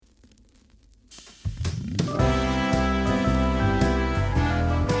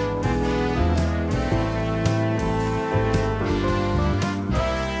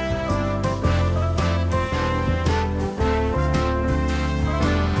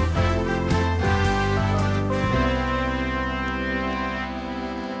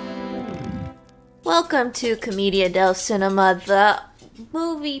Welcome to Commedia del Cinema, the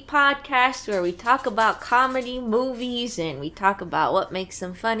movie podcast where we talk about comedy movies and we talk about what makes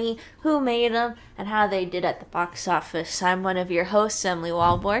them funny, who made them, and how they did at the box office. I'm one of your hosts, Emily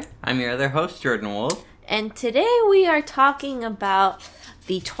Walborn. I'm your other host, Jordan Wold. And today we are talking about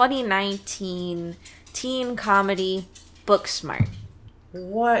the 2019 teen comedy Booksmart.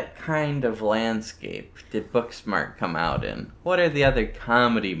 What kind of landscape did Booksmart come out in? What are the other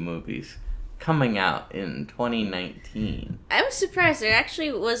comedy movies coming out in 2019? I was surprised. There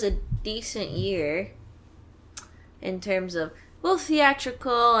actually was a decent year in terms of both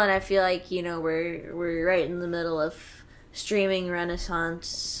theatrical, and I feel like, you know, we're right in the middle of streaming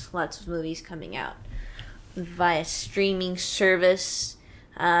renaissance. Lots of movies coming out via streaming service.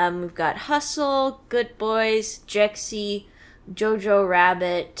 We've got Hustle, Good Boys, Jexy, Jojo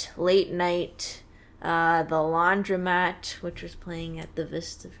Rabbit, Late Night, The Laundromat, which was playing at the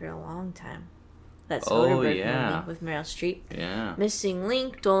Vista for a long time. That Soderbergh movie with Meryl Streep. Yeah. Missing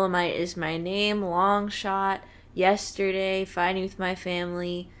Link, Dolomite Is My Name, Long Shot, Yesterday, Fighting With My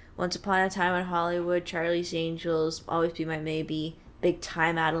Family, Once Upon a Time in Hollywood, Charlie's Angels, Always Be My Maybe, Big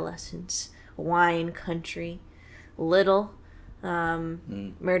Time Adolescence, Wine Country, Little,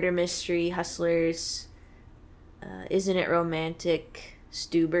 Murder Mystery, Hustlers, Isn't It Romantic,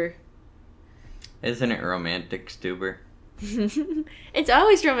 Stuber. Isn't it romantic, Stuber? It's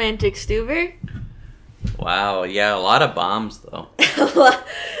always romantic, Stuber. Wow, yeah, a lot of bombs, though.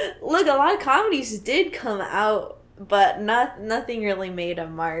 Look, a lot of comedies did come out, but nothing really made a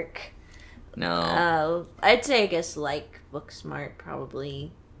mark. No. I'd say, I guess, like Booksmart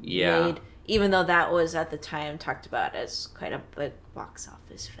probably made, even though that was, at the time, talked about as quite a big box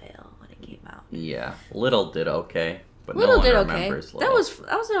office fail when it came out. Yeah, Little did okay, but Little no one did remembers okay. Little.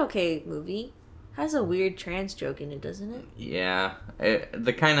 That was an okay movie. Has a weird trans joke in it, doesn't it? Yeah,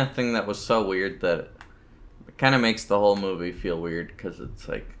 the kind of thing that was so weird that it kind of makes the whole movie feel weird, because it's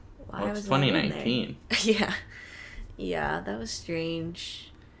like, it's 2019. Yeah, that was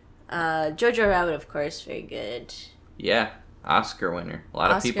strange. Jojo Rabbit, of course, very good. Yeah, Oscar winner. A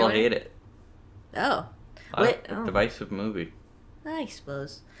lot of people hate it. Oh. Divisive movie. I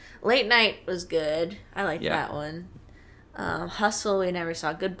suppose. Late Night was good. I liked that one. Hustle, we never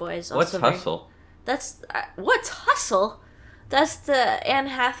saw. Good Boys. Also What's Hustle? What's Hustle? That's the Anne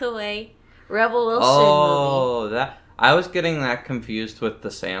Hathaway, Rebel Wilson movie. Oh, I was getting that confused with the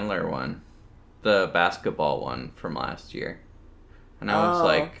Sandler one, the basketball one from last year, and I was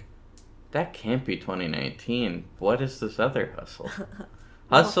like, that can't be 2019. What is this other Hustle?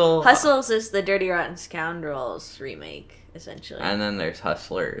 Hustle's is the Dirty Rotten Scoundrels remake, essentially. And then there's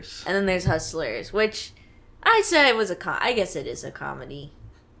Hustlers. Which I said it was I guess it is a comedy.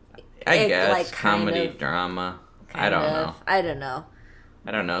 I guess comedy, drama. I don't know.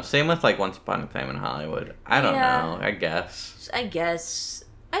 Same with like Once Upon a Time in Hollywood. I don't know. I guess.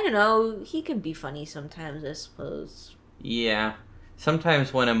 I don't know. He can be funny sometimes, I suppose. Yeah.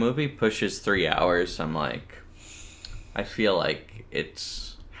 Sometimes when a movie pushes 3 hours, I'm like, I feel like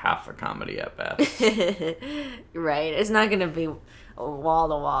it's half a comedy at best. Right. It's not going to be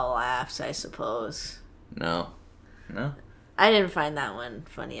wall-to-wall laughs, I suppose. No. I didn't find that one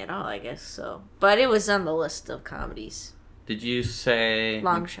funny at all, I guess so. But it was on the list of comedies. Did you say...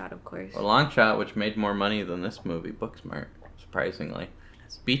 Long Shot, of course. A Long Shot, which made more money than this movie, Booksmart, surprisingly.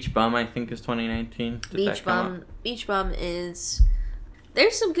 Beach Bum, I think, is 2019. Beach Bum is...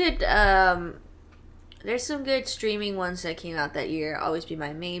 There's some good streaming ones that came out that year. Always Be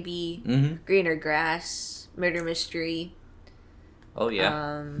My Maybe, Greener Grass, Murder Mystery. Oh,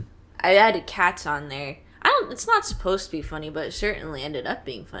 yeah. I added Cats on there. It's not supposed to be funny, but it certainly ended up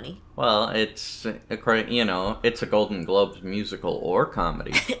being funny. Well, it's a Golden Globes musical or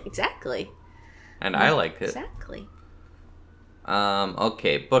comedy. Exactly. And I liked it. Exactly.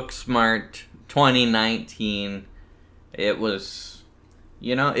 Okay, Booksmart 2019. It was,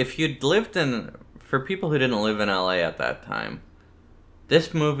 if you'd lived for people who didn't live in LA at that time,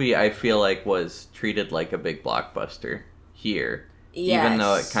 this movie I feel like was treated like a big blockbuster here. Yes. Even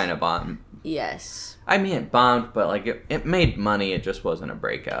though it kind of bombed. Yes. I mean, it bombed, but like it made money. It just wasn't a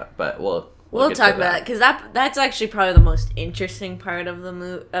breakout. But we'll talk about that because that's actually probably the most interesting part of the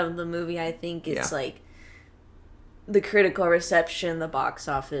movie. I think it's like the critical reception, the box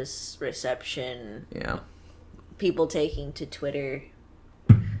office reception. Yeah. People taking to Twitter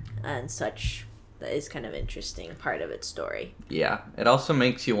and such. That is kind of interesting part of its story. Yeah. It also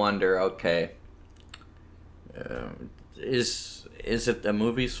makes you wonder. Okay. Is it the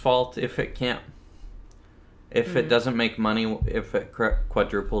movie's fault if it can't? If it doesn't make money, if it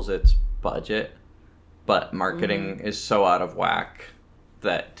quadruples its budget, but marketing is so out of whack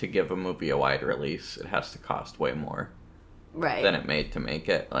that to give a movie a wide release, it has to cost way more than it made to make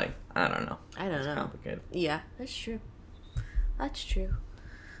it. Like, I don't know. It's complicated. Yeah, that's true. That's true.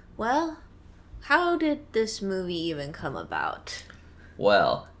 Well, how did this movie even come about?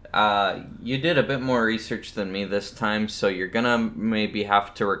 Well, you did a bit more research than me this time, so you're gonna maybe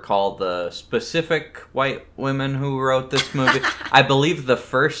have to recall the specific white women who wrote this movie. I believe the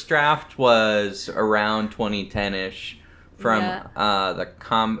first draft was around 2010-ish from the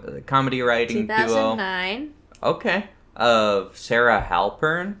comedy writing 2009. duo. Okay. Of Sarah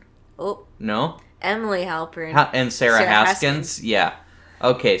Halpern. Oh. No? Emily Halpern. And Sarah Haskins. Yeah.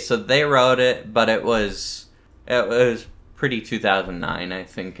 Okay, so they wrote it, but it was pretty 2009, I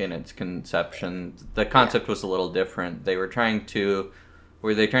think, in its conception. The concept was a little different. Were they trying to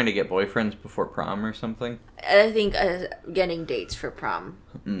get boyfriends before prom or something? I think getting dates for prom.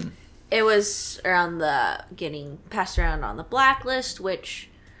 Mm. It was around getting passed around on the blacklist, which,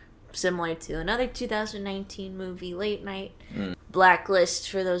 similar to another 2019 movie, Late Night. Blacklist,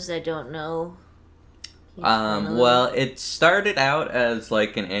 for those that don't know. Well, it started out as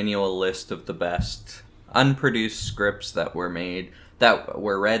like an annual list of the best unproduced scripts that were made, that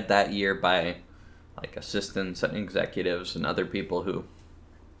were read that year by like assistants and executives and other people who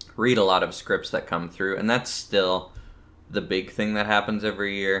read a lot of scripts that come through, and that's still the big thing that happens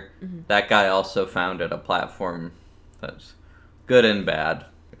every year. Mm-hmm. That guy also founded a platform that's good and bad,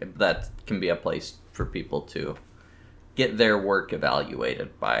 that can be a place for people to get their work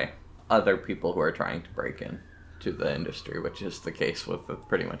evaluated by other people who are trying to break in to the industry, which is the case with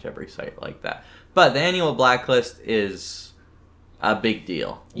pretty much every site like that. But the annual blacklist is a big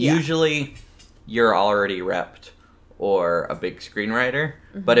deal. Yeah. Usually you're already repped or a big screenwriter,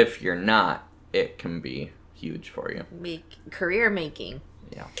 but if you're not, it can be huge for you. Career making.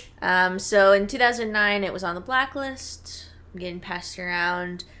 Yeah. So in 2009, it was on the blacklist, getting passed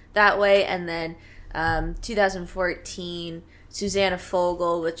around that way, and then 2014, Susanna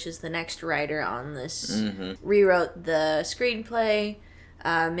Fogel, which is the next writer on this, rewrote the screenplay,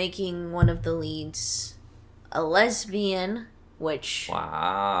 making one of the leads a lesbian, which,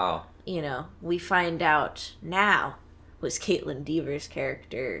 wow, we find out now was Caitlin Deaver's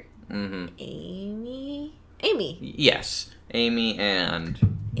character, Amy? Yes, Amy and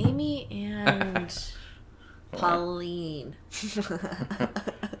Pauline.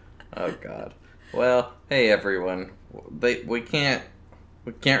 Oh, God. Well, hey, everyone. We can't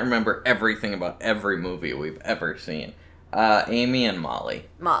remember everything about every movie we've ever seen. Amy and Molly.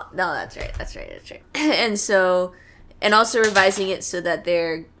 No, that's right. And also revising it so that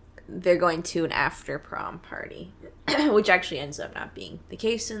they're going to an after prom party, which actually ends up not being the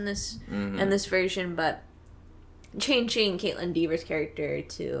case in this version, but changing Caitlin Deaver's character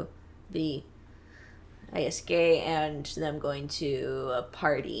to be, I guess, gay, and them going to a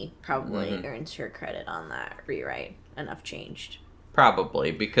party probably earns her credit on that rewrite. Enough changed.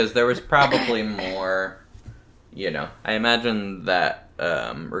 Probably, because there was probably more, I imagine that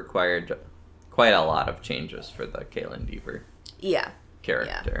required quite a lot of changes for the Caitlin Deaver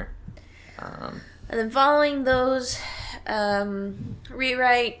character. Yeah. And then following those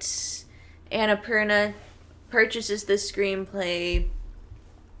rewrites, Annapurna purchases this screenplay,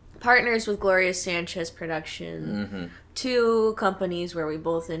 partners with Gloria Sanchez Production, two companies where we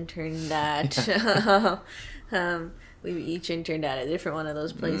both interned at. We each interned at a different one of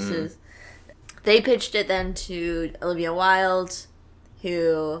those places. They pitched it then to Olivia Wilde,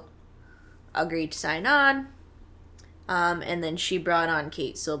 who agreed to sign on. And then she brought on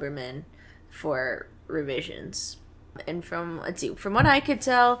Kate Silberman for revisions. And from what I could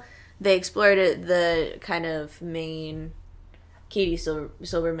tell, they explored it, the kind of main... Katie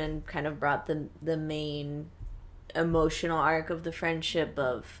Silberman kind of brought the main emotional arc of the friendship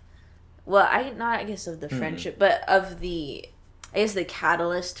of... Well, of the friendship, but of the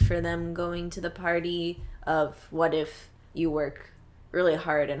catalyst for them going to the party of what if you work really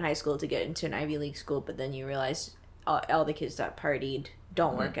hard in high school to get into an Ivy League school, but then you realize all the kids that partied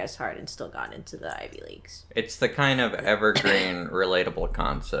don't work as hard and still got into the Ivy Leagues. It's the kind of evergreen, relatable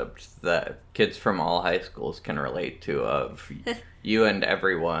concept that kids from all high schools can relate to, of you and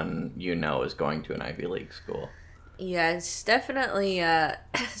everyone is going to an Ivy League school. Yeah, it's definitely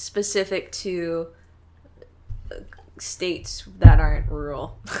specific to states that aren't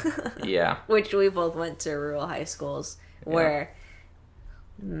rural. Yeah. Which we both went to rural high schools where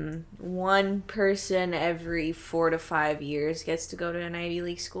one person every 4 to 5 years gets to go to an Ivy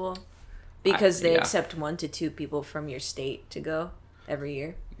League school because they accept 1 to 2 people from your state to go every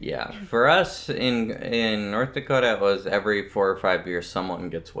year. Yeah. For us in North Dakota, it was every 4 or 5 years someone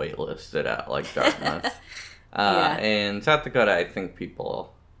gets waitlisted at like Dartmouth. Yeah. In South Dakota, I think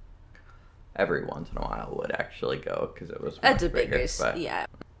people every once in a while would actually go because it was much That's a bigger. bigger, But yeah.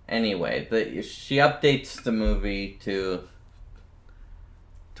 anyway, she updates the movie to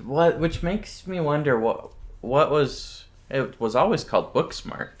what, which makes me wonder what was it was always called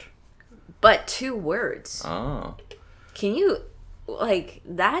Booksmart. But 2 words. Oh. Can you, like,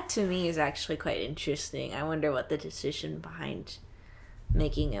 that to me is actually quite interesting. I wonder what the decision behind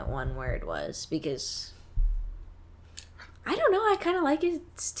making it 1 word was, because I don't know, I kind of like it.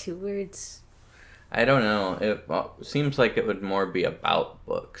 It's 2 words. I don't know. It seems like it would more be about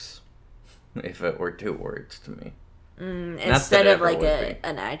books if it were 2 words to me. Instead of like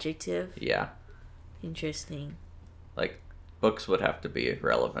an adjective. Yeah. Interesting. Like, books would have to be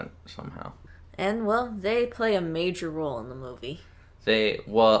relevant somehow. And, well, they play a major role in the movie. A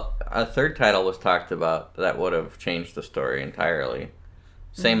 3rd title was talked about that would have changed the story entirely.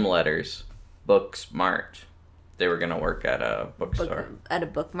 Same letters. Booksmart. They were going to work at a bookstore. At a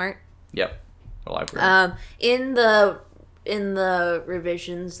Bookmart? Yep. A library. In the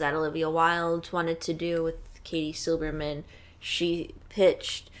revisions that Olivia Wilde wanted to do with Katie Silberman, she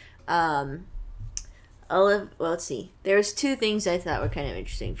pitched let's see. There's 2 things I thought were kind of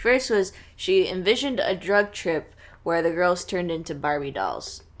interesting. First was she envisioned a drug trip where the girls turned into Barbie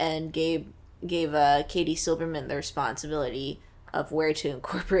dolls and gave Katie Silberman the responsibility of where to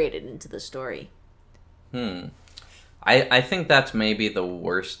incorporate it into the story. I think that's maybe the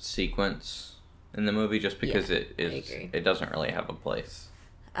worst sequence in the movie, just because it doesn't really have a place.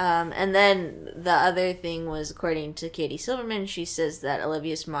 And then the other thing was, according to Katie Silverman, she says that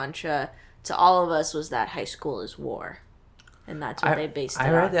Olivia's mantra to all of us was that high school is war. And that's what they based it on.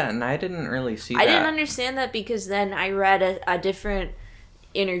 I read that, and I didn't really see that. I didn't understand that, because then I read a different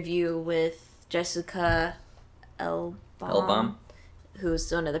interview with Jessica Elbaum,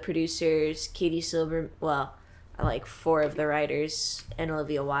 who's one of the producers, Katie Silverman, like 4 of the writers, and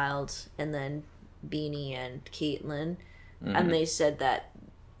Olivia Wilde, and then Beanie and Caitlin. And they said that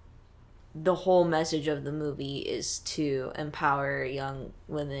the whole message of the movie is to empower young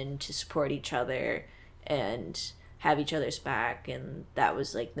women to support each other and have each other's back, and that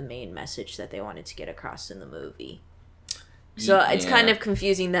was like the main message that they wanted to get across in the movie. So it's kind of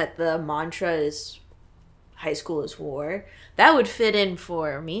confusing that the mantra is high school is war. That would fit in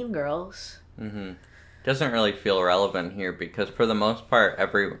for Mean Girls. Doesn't really feel relevant here, because for the most part,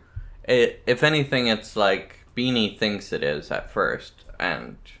 if anything, it's like Beanie thinks it is at first,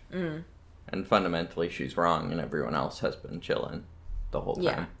 and fundamentally she's wrong, and everyone else has been chilling the whole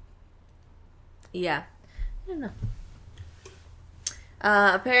time. Yeah. I don't know.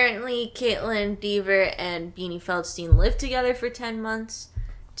 Apparently, Caitlin Deaver and Beanie Feldstein lived together for 10 months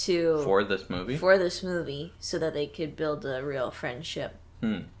for this movie, so that they could build a real friendship.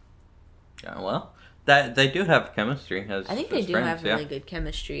 Yeah, well, that they do have chemistry. I think they do have really good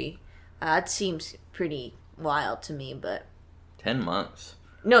chemistry. It seems pretty wild to me, but 10 months.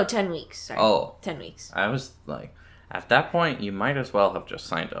 No, 10 weeks. Sorry. Oh, 10 weeks. I was like, at that point, you might as well have just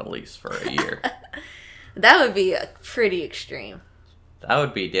signed a lease for a year. That would be pretty extreme. That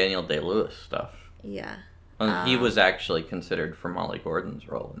would be Daniel Day-Lewis stuff. Yeah. He was actually considered for Molly Gordon's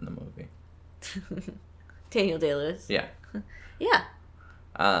role in the movie. Daniel Day-Lewis? Yeah. Yeah.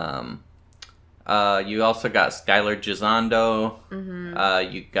 You also got Skylar Gisondo.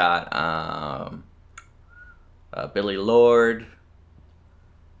 You got Billy Lord.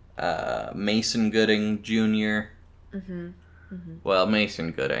 Mason Gooding Jr. Well,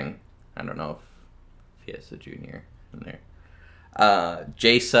 Mason Gooding. I don't know if he has a junior in there.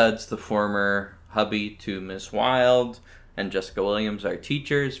 Jay Suds, the former hubby to Miss Wilde, and Jessica Williams are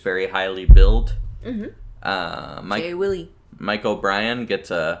teachers, very highly billed. Jay Willie. Mike O'Brien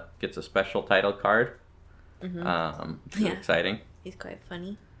gets a special title card. Exciting. He's quite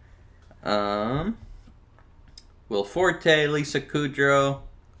funny. Will Forte, Lisa Kudrow.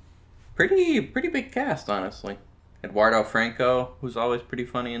 Pretty big cast, honestly. Eduardo Franco, who's always pretty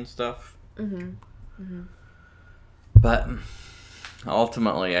funny and stuff. But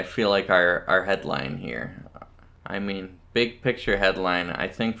ultimately, I feel like our headline here, I mean, big picture headline, I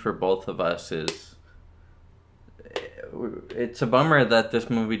think for both of us is, it's a bummer that this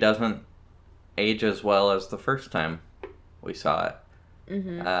movie doesn't age as well as the first time we saw it.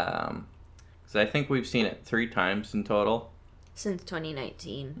 Because I think we've seen it 3 times in total. Since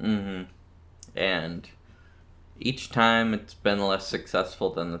 2019. And each time it's been less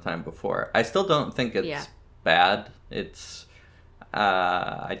successful than the time before. I still don't think it's bad. It's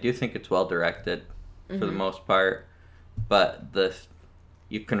I do think it's well directed for the most part, but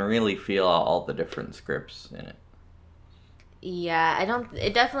you can really feel all the different scripts in it. Yeah, I don't.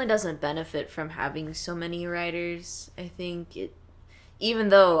 It definitely doesn't benefit from having so many writers. I think it, even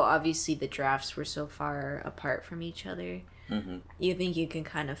though obviously the drafts were so far apart from each other, Mm-hmm. you think you can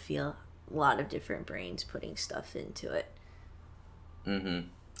kind of feel a lot of different brains putting stuff into it. Mm-hmm.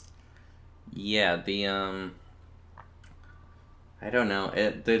 Yeah, I don't know.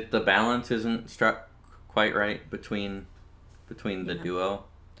 The balance isn't struck quite right between the duo.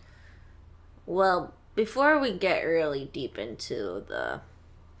 Well, before we get really deep into the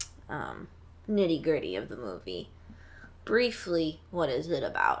nitty gritty of the movie, briefly, what is it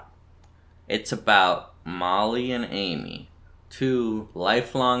about? It's about Molly and Amy, two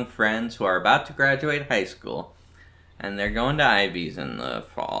lifelong friends who are about to graduate high school, and they're going to Ivy's in the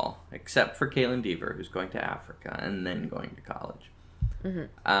fall, except for Caitlin Deaver, who's going to Africa and then going to college.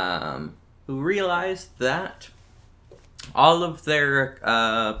 Mm-hmm. Who realized that all of their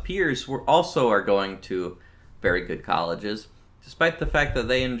peers are going to very good colleges, despite the fact that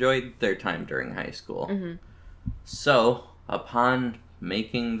they enjoyed their time during high school. Mm-hmm. So, upon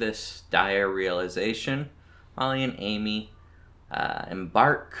making this dire realization, Molly and Amy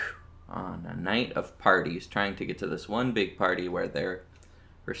embark on a night of parties, trying to get to this one big party where their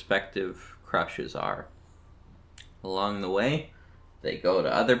respective crushes are. Along the way, they go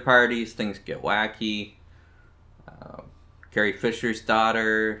to other parties, things get wacky. Carrie Fisher's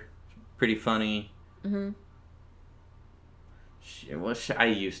daughter, pretty funny. Mm-hmm. I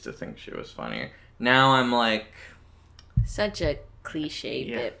used to think she was funnier. Now I'm like... Such a cliche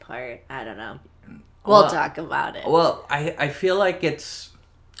Yeah. bit part. I don't know. We'll talk about it. Well, I feel like it's...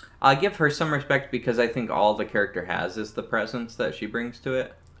 I'll give her some respect because I think all the character has is the presence that she brings to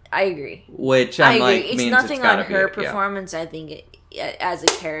it. I agree. Which I I'm agree. like, It's means nothing it's gotta on her be, performance. I think as a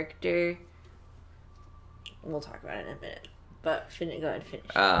character, we'll talk about it in a minute. But go ahead,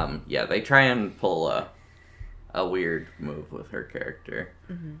 finish. Yeah, they try and pull a weird move with her character.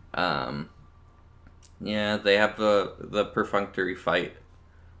 Mm-hmm. Yeah, they have the perfunctory fight,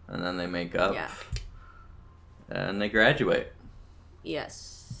 and then they make up. Yeah. And they graduate.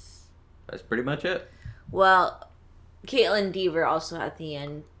 Yes. That's pretty much it. Well, Caitlin Deaver also at the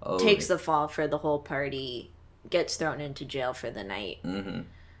end Oh, takes the fall for the whole party, gets thrown into jail for the night. Mm-hmm.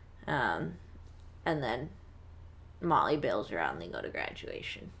 And then Molly bails her out and they go to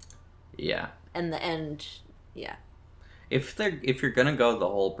graduation. Yeah. And the end, yeah. If you're gonna go the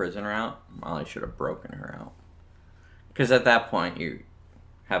whole prison route, Molly should have broken her out. Because at that point, you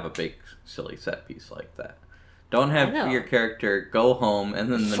have a big silly set piece like that. Don't have your character go home and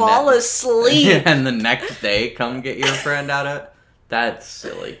then fall asleep and the next day come get your friend out of it. That's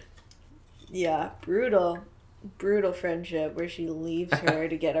silly. Yeah, brutal friendship where she leaves her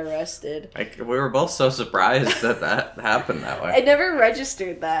to get arrested. We were both so surprised that happened that way. I never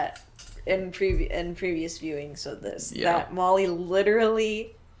registered that in previous viewings of this. That Molly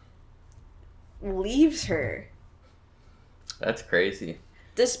literally leaves her. That's crazy.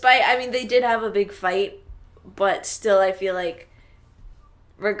 Despite, I mean, they did have a big fight, but still, I feel like,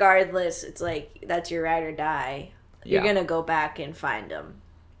 regardless, it's like, that's your ride or die. You're gonna go back and find him.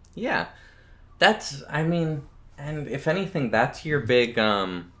 Yeah. That's, I mean, and if anything, that's your big,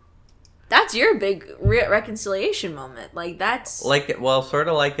 That's your big reconciliation moment. Like, that's... sort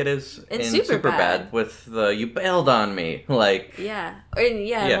of like it is in Superbad with the, you bailed on me, like... Yeah.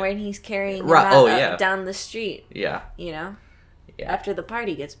 And when he's carrying him down the street. Yeah. You know? Yeah. After the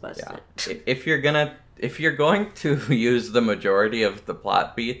party gets busted. Yeah. If you're going to use the majority of the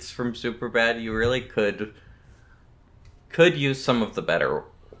plot beats from Superbad, you really could use some of the better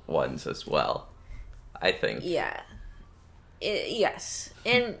ones as well, I think. Yeah. Yes.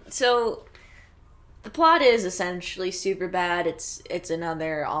 And so the plot is essentially Superbad. It's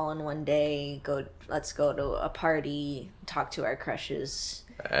another all in one day. Let's go to a party, talk to our crushes.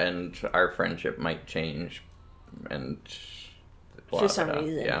 And our friendship might change and for some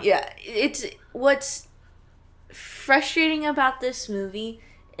reason. Yeah. It's what's frustrating about this movie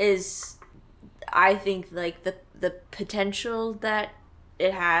is I think like the potential that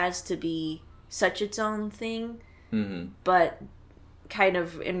it has to be such its own thing. Mm-hmm. But kind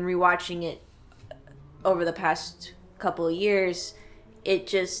of in rewatching it over the past couple of years, it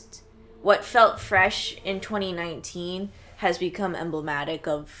just, what felt fresh in 2019 has become emblematic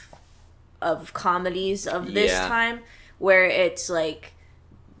of comedies of this time, where it's like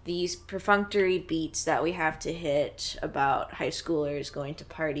these perfunctory beats that we have to hit about high schoolers going to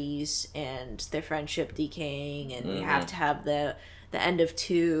parties and their friendship decaying, and we have to have the end of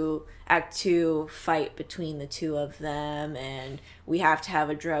Act 2 fight between the two of them, and we have to have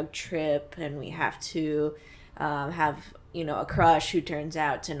a drug trip, and we have to have, a crush who turns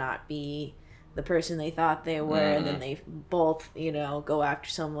out to not be the person they thought they were, and then they both, go after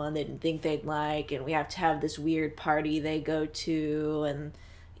someone they didn't think they'd like, and we have to have this weird party they go to, and,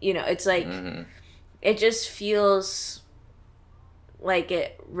 it's like, it just feels like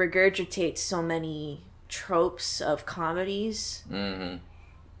it regurgitates so many tropes of comedies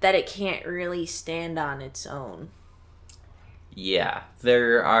that it can't really stand on its own. Yeah,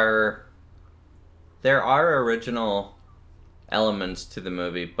 there are original elements to the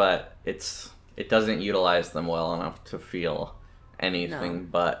movie, but it doesn't utilize them well enough to feel anything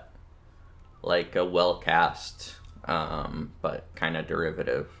but like a well cast, but kind of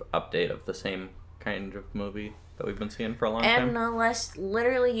derivative update of the same kind of movie that we've been seeing for a long time. And no less,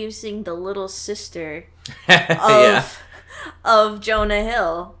 literally using the little sister Yeah. of Jonah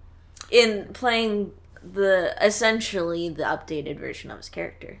Hill in playing essentially the updated version of his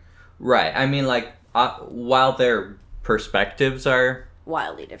character. Right. I mean, like, while their perspectives are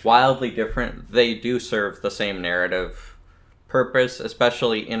wildly different, they do serve the same narrative purpose,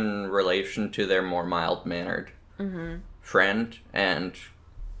 especially in relation to their more mild-mannered friend, and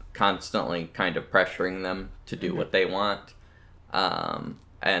constantly kind of pressuring them to do what they want,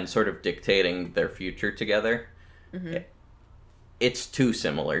 and sort of dictating their future together. It's too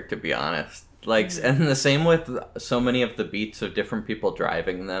similar, to be honest. Like, and the same with so many of the beats of different people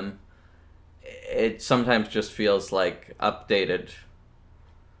driving them. It sometimes just feels like updated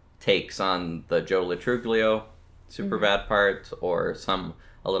takes on the Joe Latruglio Superbad part, or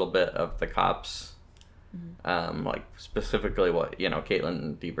a little bit of the cops. Like, specifically what,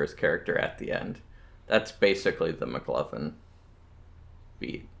 Caitlin Deaver's character at the end. That's basically the McLovin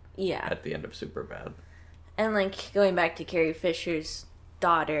beat at the end of Superbad. And, like, going back to Carrie Fisher's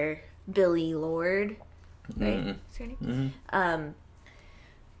daughter, Billie Lourd, right? Is her name?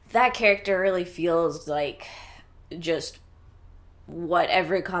 That character really feels like just what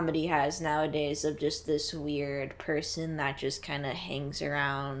every comedy has nowadays, of just this weird person that just kind of hangs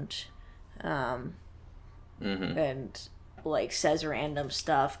around, and, like, says random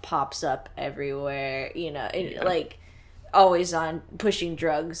stuff, pops up everywhere, like, always on pushing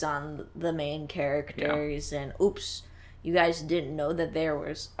drugs on the main characters, and oops, you guys didn't know that there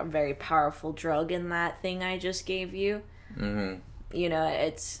was a very powerful drug in that thing I just gave you.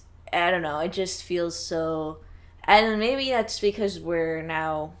 It's, I don't know, it just feels so, and maybe that's because we're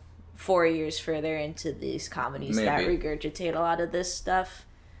now 4 years further into these comedies that regurgitate a lot of this stuff,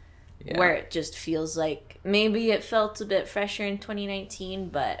 where it just feels like, maybe it felt a bit fresher in 2019,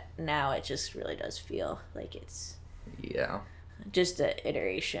 but now it just really does feel like it's just an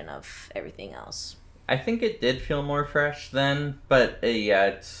iteration of everything else. I think it did feel more fresh then, but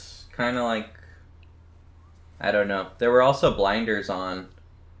it's kind of like, I don't know. There were also blinders on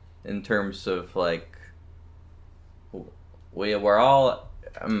in terms of, like, we were all,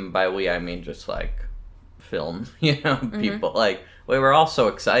 by we I mean just like film, people, like, we were all so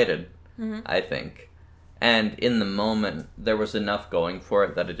excited, I think. And in the moment, there was enough going for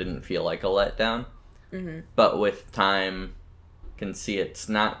it that it didn't feel like a letdown. But with time, can see it's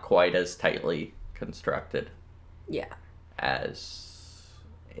not quite as tightly constructed as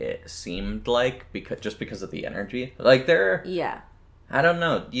it seemed like, because of the energy. Like, I don't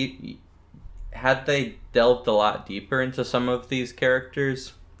know, you had they delved a lot deeper into some of these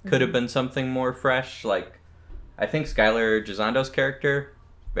characters, could have been something more fresh. Like, I think Skylar Gizondo's character,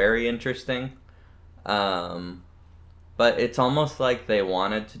 very interesting, but it's almost like they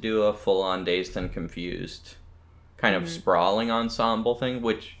wanted to do a full-on Dazed and Confused kind of sprawling ensemble thing,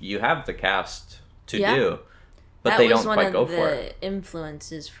 which you have the cast to do, but they don't quite go for it. That was one of the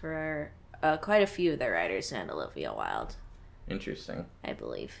influences for quite a few of the writers and Olivia Wilde. Interesting. I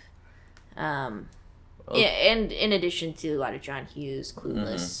believe. And in addition to a lot of John Hughes,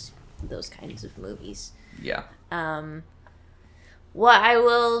 Clueless, those kinds of movies. Yeah. What I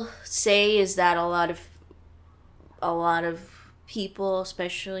will say is that a lot of people,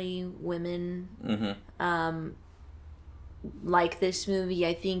 especially women, like this movie.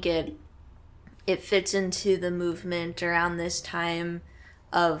 I think it fits into the movement around this time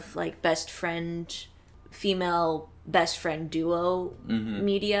of, like, female best friend duo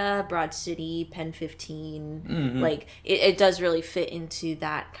media, Broad City, Pen 15. Like, it does really fit into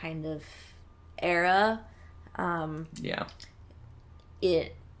that kind of era. I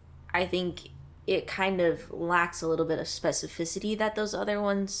think it kind of lacks a little bit of specificity that those other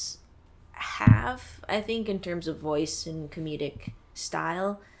ones have, I think, in terms of voice and comedic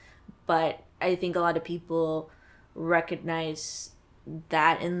style. But I think a lot of people recognize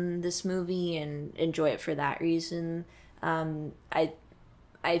that in this movie and enjoy it for that reason. I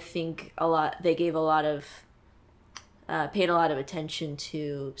think they gave a lot of paid a lot of attention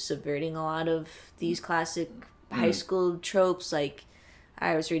to subverting a lot of these classic high school tropes. Like,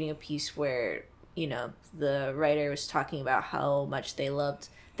 I was reading a piece where, you know, the writer was talking about how much they loved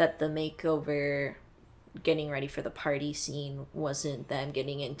that the makeover getting ready for the party scene wasn't them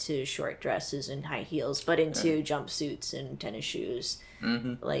getting into short dresses and high heels, but into jumpsuits and tennis shoes.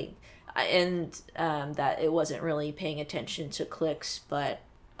 Like, and that it wasn't really paying attention to cliques, but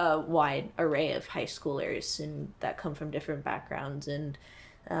a wide array of high schoolers and that come from different backgrounds. And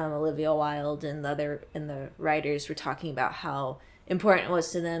Olivia Wilde and the writers were talking about how important it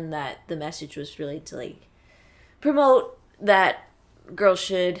was to them that the message was really to like promote that girls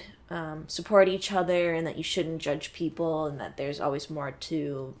should support each other and that you shouldn't judge people and that there's always more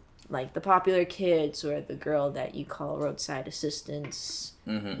to like the popular kids or the girl that you call roadside assistants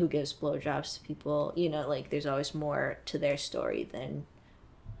who gives blowjobs to people. You know, like there's always more to their story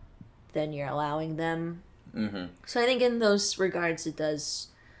than you're allowing them. So I think in those regards it does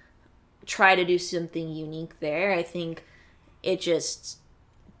try to do something unique there. I think it just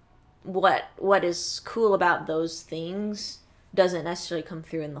what is cool about those things doesn't necessarily come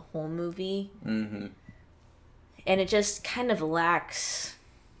through in the whole movie. And it just kind of lacks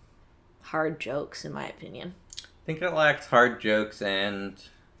hard jokes, in my opinion. I think it lacks hard jokes and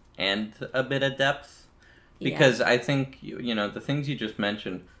a bit of depth. Because I think, you know, the things you just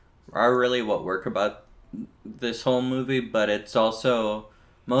mentioned are really what work about this whole movie, but it's also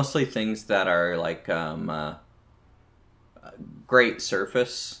mostly things that are like great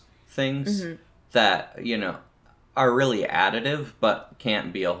surface things that, you know, are really additive but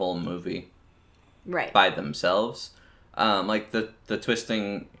can't be a whole movie by themselves. Like the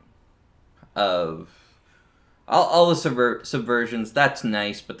twisting of all the subversions, that's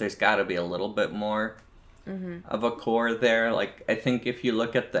nice, but there's got to be a little bit more of a core there. Like, I think if you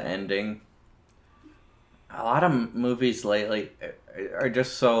look at the ending, a lot of movies lately are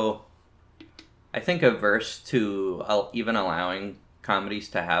just so, I think, averse to even allowing comedies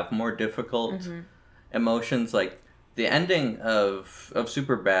to have more difficult emotions. Like, the ending of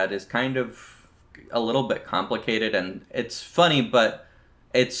Superbad is kind of a little bit complicated, and it's funny, but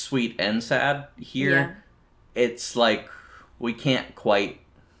it's sweet and sad. Here, it's like we can't quite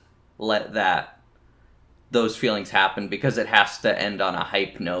let those feelings happen because it has to end on a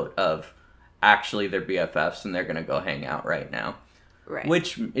hype note of actually they're BFFs and they're going to go hang out right now.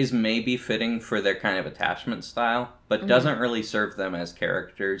 Which is maybe fitting for their kind of attachment style, but doesn't really serve them as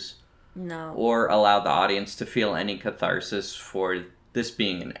characters. No. Or allow the audience to feel any catharsis for this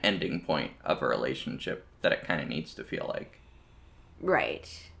being an ending point of a relationship that it kind of needs to feel like.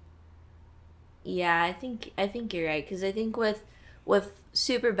 Right. Yeah, I think you're right, because I think with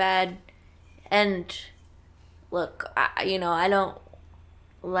Superbad, and look, I don't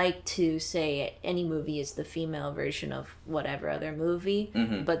like to say any movie is the female version of whatever other movie,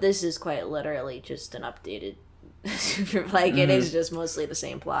 but this is quite literally just an updated like it is just mostly the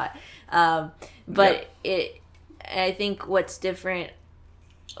same plot. But I think what's different,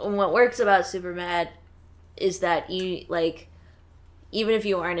 what works about Superbad is that you, like, even if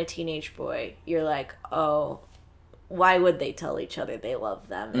you aren't a teenage boy, you're like, oh, why would they tell each other they love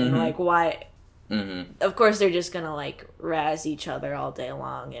them? And like, why? Of course they're just gonna like razz each other all day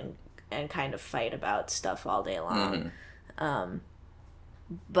long and kind of fight about stuff all day long.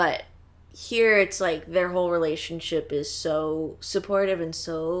 But here it's like their whole relationship is so supportive and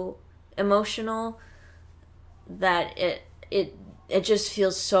so emotional that it just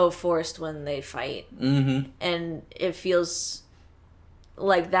feels so forced when they fight. And it feels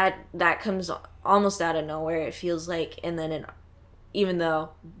like that comes almost out of nowhere, it feels like. And then even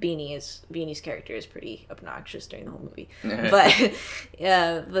though Beanie's character is pretty obnoxious during the whole movie, but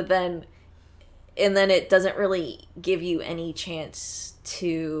then it doesn't really give you any chance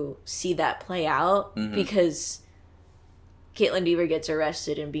to see that play out because Caitlin Dever gets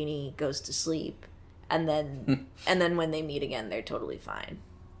arrested and Beanie goes to sleep, and then when they meet again, they're totally fine.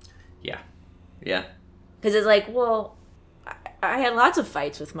 Yeah. Because it's like, well, I had lots of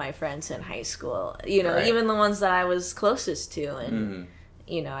fights with my friends in high school, you know, even the ones that I was closest to, and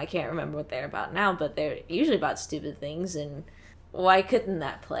you know, I can't remember what they're about now, but they're usually about stupid things, and why couldn't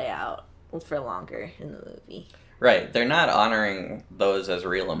that play out for longer in the movie? Right, they're not honoring those as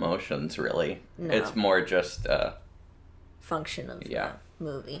real emotions, really. No. It's more just function of the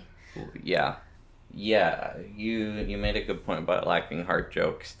movie. Yeah, you made a good point about lacking hard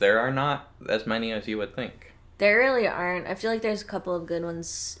jokes. There are not as many as you would think. There really aren't. I feel like there's a couple of good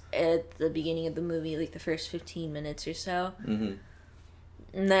ones at the beginning of the movie, like the first 15 minutes or so. And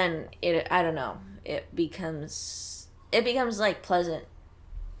then I don't know, it becomes like pleasant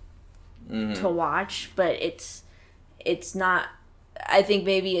to watch, but it's not. I think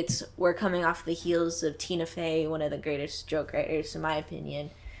maybe we're coming off the heels of Tina Fey, one of the greatest joke writers in my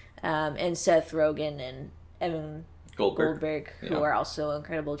opinion, and Seth Rogen and Evan Goldberg, who are also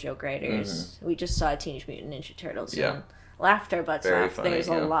incredible joke writers. We just saw Teenage Mutant Ninja Turtles and laughed our butts off. Funny, there's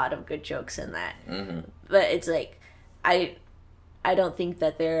a lot of good jokes in that. But it's like, I don't think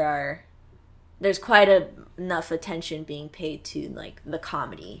that there's quite enough attention being paid to like the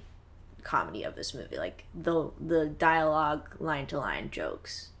comedy of this movie, like the dialogue, line to line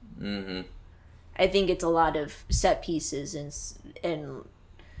jokes. I think it's a lot of set pieces and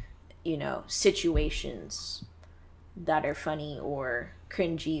situations that are funny or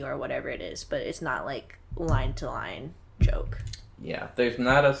cringy or whatever it is, but it's not like line to line joke. Yeah, there's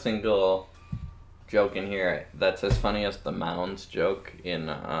not a single joke in here that's as funny as the Mounds joke in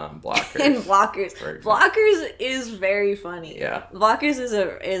Blockers. In Blockers. Blockers is very funny. Yeah. Blockers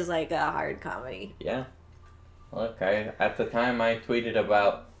is like a hard comedy. Yeah. Look, at the time I tweeted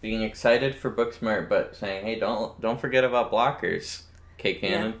about being excited for Booksmart, but saying, hey, don't forget about Blockers. Kate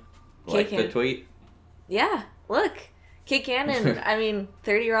Cannon. Like the tweet. Yeah. Look. Kate Cannon,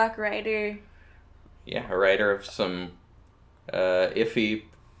 30 Rock writer. Yeah, a writer of some iffy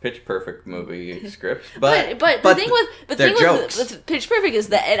Pitch Perfect movie scripts, but the thing with Pitch Perfect is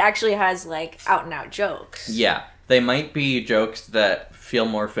that it actually has like out and out jokes. Yeah, they might be jokes that feel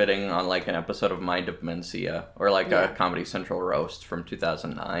more fitting on like an episode of Mind of Mencia or like a Comedy Central roast from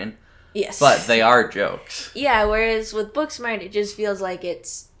 2009. Yes, but they are jokes. Yeah, whereas with Booksmart, it just feels like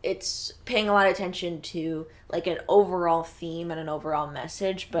it's paying a lot of attention to like an overall theme and an overall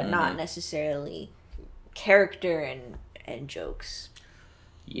message, but not necessarily character and jokes.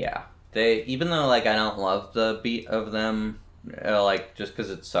 Yeah, even though like I don't love the beat of them, like just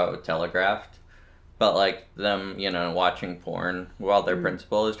because it's so telegraphed, but like them, watching porn while their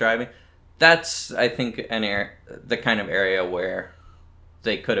principal is driving, that's I think the kind of area where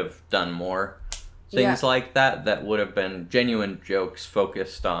they could have done more things like that would have been genuine jokes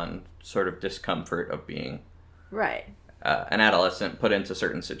focused on sort of discomfort of being an adolescent put into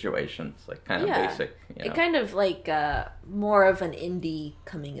certain situations, like kind of basic. It kind of like more of an indie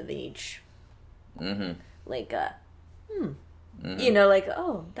coming of age. Like like,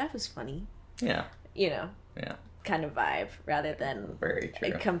 oh, that was funny. Yeah. Kind of vibe rather than very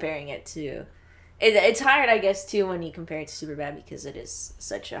true. Comparing it to. It's hard, I guess, too, when you compare it to Superbad because it is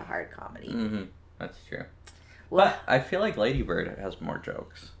such a hard comedy. That's true. Well, but I feel like Lady Bird has more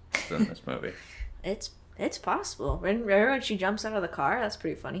jokes than this movie. It's possible. Remember when she jumps out of the car? That's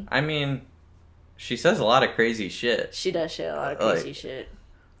pretty funny. I mean, she says a lot of crazy shit. She does say a lot of crazy shit.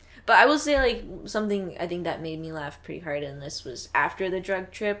 But I will say, like, something I think that made me laugh pretty hard in this was after the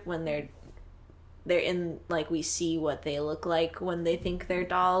drug trip when they're in, like, we see what they look like when they think they're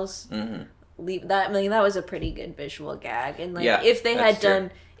dolls. That was a pretty good visual gag, and like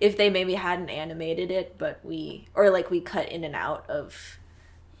if they maybe hadn't animated it, but we cut in and out of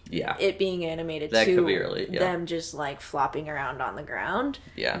it being animated that to could be really, them just like flopping around on the ground.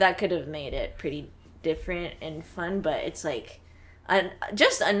 That could have made it pretty different and fun, but it's like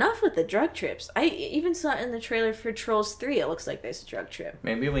just enough with the drug trips. I even saw it in the trailer for Trolls 3. It looks like there's a drug trip.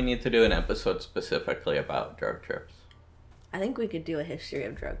 Maybe we need to do an episode specifically about drug trips. I think we could do a history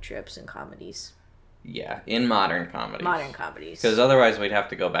of drug trips and comedies. Yeah, in modern comedies. Because otherwise we'd have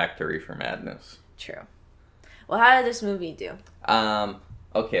to go back to Reefer Madness. True. Well, how did this movie do?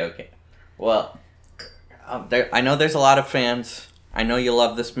 Okay. Well, I know there's a lot of fans. I know you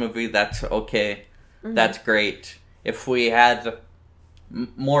love this movie. That's okay. That's great. If we had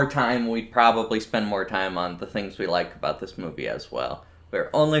more time, we'd probably spend more time on the things we like about this movie as well. We're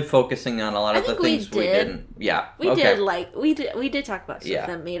only focusing on a lot of the things we didn't. Yeah, we did talk about stuff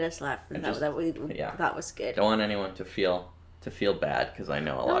that made us laugh and that we thought was good. Don't want anyone to feel bad because I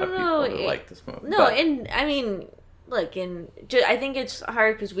know a lot of people who like this movie. No, and I mean, look, I think it's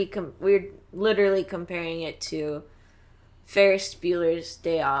hard because we're literally comparing it to Ferris Bueller's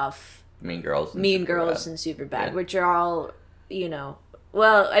Day Off, Mean Girls, and Superbad, which are all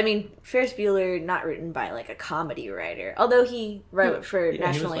Well, I mean, Ferris Bueller, not written by, like, a comedy writer. Although he wrote for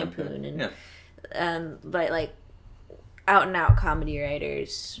National Lampoon. But, like, out-and-out comedy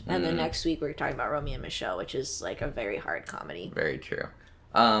writers. And then next week we're talking about Romeo and Michelle, which is, like, a very hard comedy. Very true.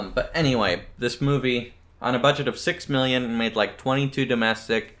 But anyway, this movie, on a budget of $6 million, made, like, 22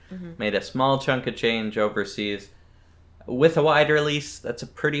 domestic, made a small chunk of change overseas. With a wide release, that's a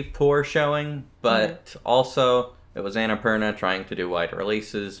pretty poor showing, but also... It was Annapurna trying to do wide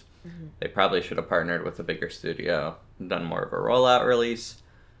releases. They probably should have partnered with a bigger studio and done more of a rollout release.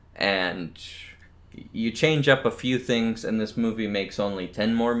 And you change up a few things and this movie makes only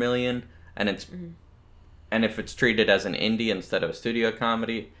 $10 more million. And it's And if it's treated as an indie instead of a studio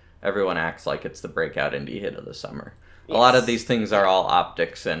comedy, everyone acts like it's the breakout indie hit of the summer. Yes. A lot of these things are all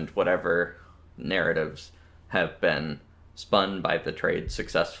optics and whatever narratives have been spun by the trade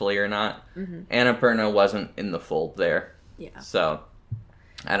successfully or not. Mm-hmm. Annapurna wasn't in the fold there. Yeah. So,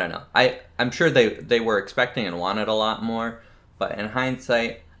 I don't know. I'm sure they were expecting and wanted a lot more, but in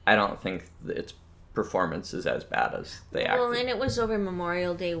hindsight, I don't think its performance is as bad as they acted. Well, and it was over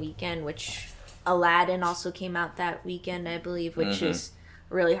Memorial Day weekend, which Aladdin also came out that weekend, I believe, which mm-hmm. is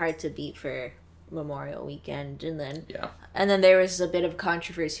really hard to beat for Memorial Weekend. And then there was a bit of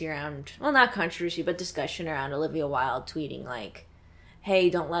controversy around, well, not controversy, but discussion around Olivia Wilde tweeting like, hey,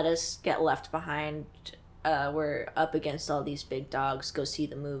 don't let us get left behind. We're up against all these big dogs, go see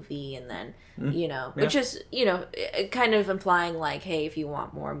the movie. And then, which is, kind of implying like, hey, if you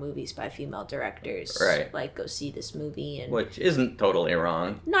want more movies by female directors, right, like go see this movie. And which isn't totally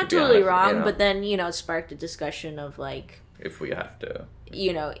wrong. Not to totally honest, wrong, but then, it sparked a discussion of like, if we have to,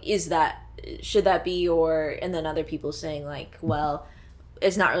 should that be, and then other people saying like, well,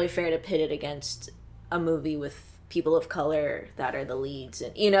 it's not really fair to pit it against a movie with people of color that are the leads,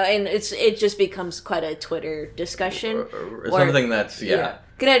 and and it just becomes quite a Twitter discussion, or something that's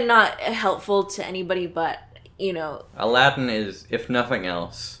gonna not helpful to anybody, but Aladdin is, if nothing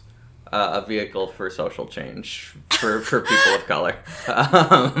else, a vehicle for social change for people of color.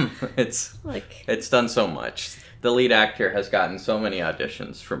 It's done so much. The lead actor has gotten so many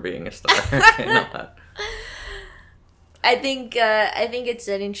auditions from being a star. I think it's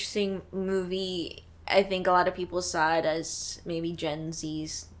an interesting movie. I think a lot of people saw it as maybe Gen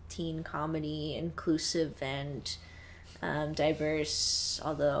Z's teen comedy, inclusive and diverse,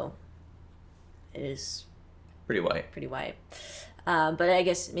 although it is pretty white. But I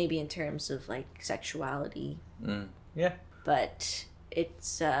guess maybe in terms of like sexuality. Yeah. But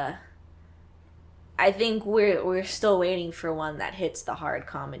it's I think we're still waiting for one that hits the hard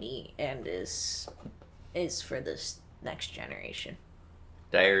comedy and is for this next generation.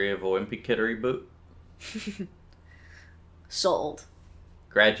 Diary of a Wimpy Kid reboot. Sold.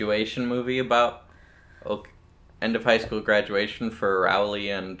 Graduation movie about end of high school graduation for Rowley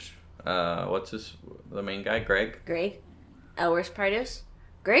and the main guy, Greg. Worst part is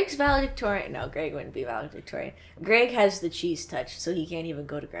Greg's valedictorian. No, Greg wouldn't be valedictorian. Greg has the cheese touch, so he can't even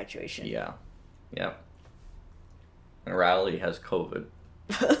go to graduation. Yeah. And Rowley has COVID.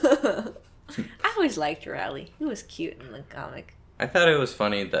 I always liked Rowley. He was cute in the comic. I thought it was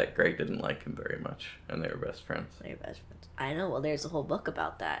funny that Greg didn't like him very much, and they were best friends. I know. Well, there's a whole book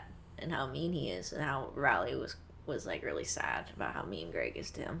about that, and how mean he is, and how Rowley was like really sad about how mean Greg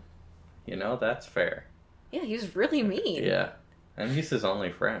is to him. That's fair. Yeah, he was really mean. Yeah, and he's his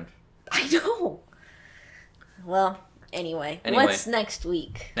only friend. I know. Well, anyway, what's next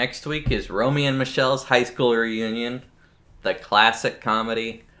week? Next week is Romy and Michelle's high school reunion, the classic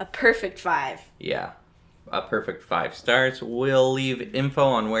comedy. A perfect 5. Yeah. A perfect 5 stars. We'll leave info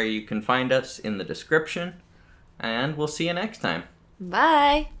on where you can find us in the description, and we'll see you next time.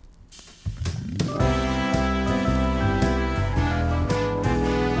 Bye.